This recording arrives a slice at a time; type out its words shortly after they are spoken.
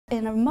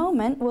in a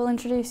moment we'll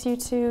introduce you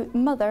to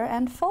mother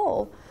and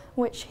foal,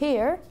 which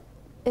here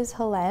is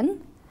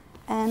Helene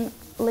and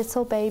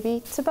little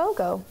baby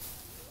Tobogo.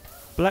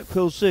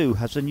 Blackpool Zoo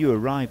has a new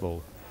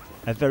arrival,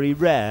 a very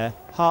rare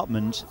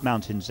Hartmann's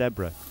mountain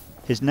zebra.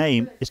 His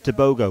name is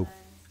Tobogo,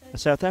 a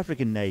South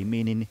African name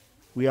meaning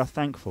we are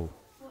thankful.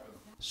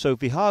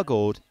 Sophie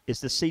Hargaard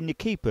is the senior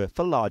keeper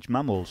for large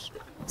mammals.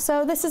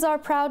 So this is our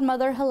proud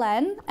mother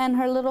Helene and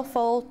her little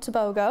foal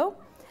Tobogo.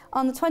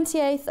 On the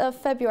 28th of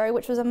February,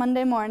 which was a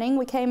Monday morning,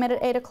 we came in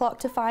at 8 o'clock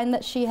to find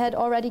that she had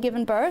already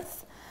given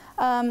birth.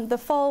 The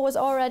foal was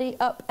already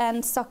up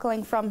and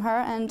suckling from her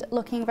and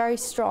looking very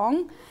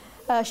strong.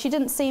 She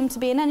didn't seem to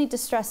be in any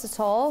distress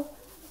at all,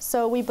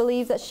 so we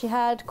believe that she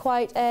had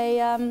quite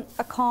a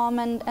calm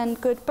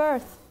and good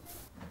birth.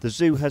 The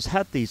zoo has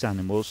had these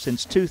animals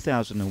since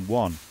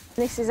 2001.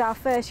 This is our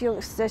first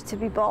youngster to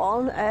be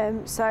born,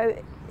 so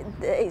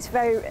it's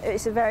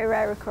a very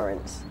rare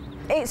occurrence.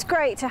 It's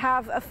great to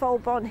have a foal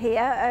born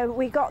here.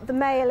 We got the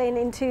male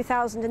in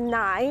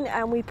 2009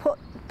 and we put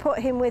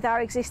him with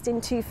our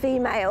existing 2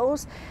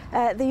 females.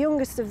 The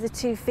youngest of the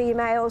 2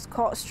 females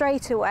caught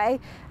straight away,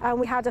 and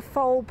we had a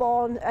foal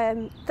born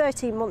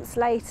 13 months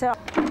later.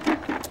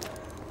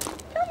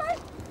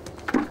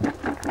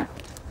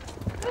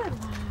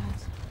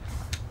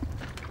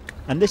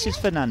 And this is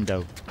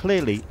Fernando,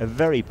 clearly a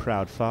very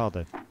proud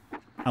father,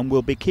 and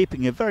will be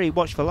keeping a very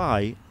watchful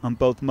eye on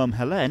both mum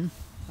Helene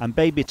and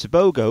baby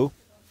Tobogo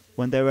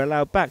when they are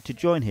allowed back to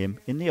join him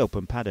in the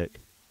open paddock.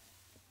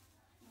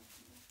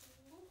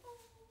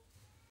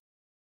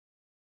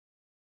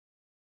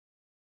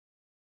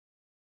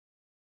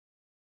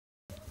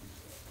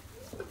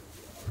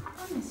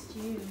 Honest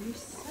you're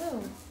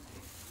so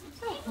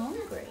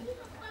hungry.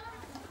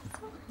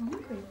 So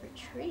hungry for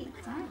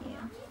treats, aren't you?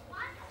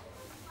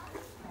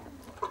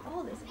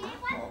 All this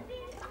apple.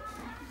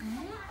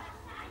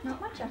 Not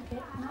my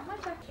jacket, not my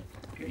jacket.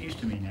 Get used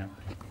to me now.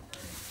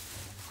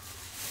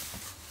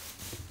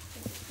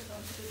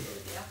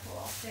 The apple,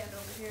 I'll stand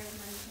over here and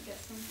then you can get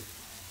some.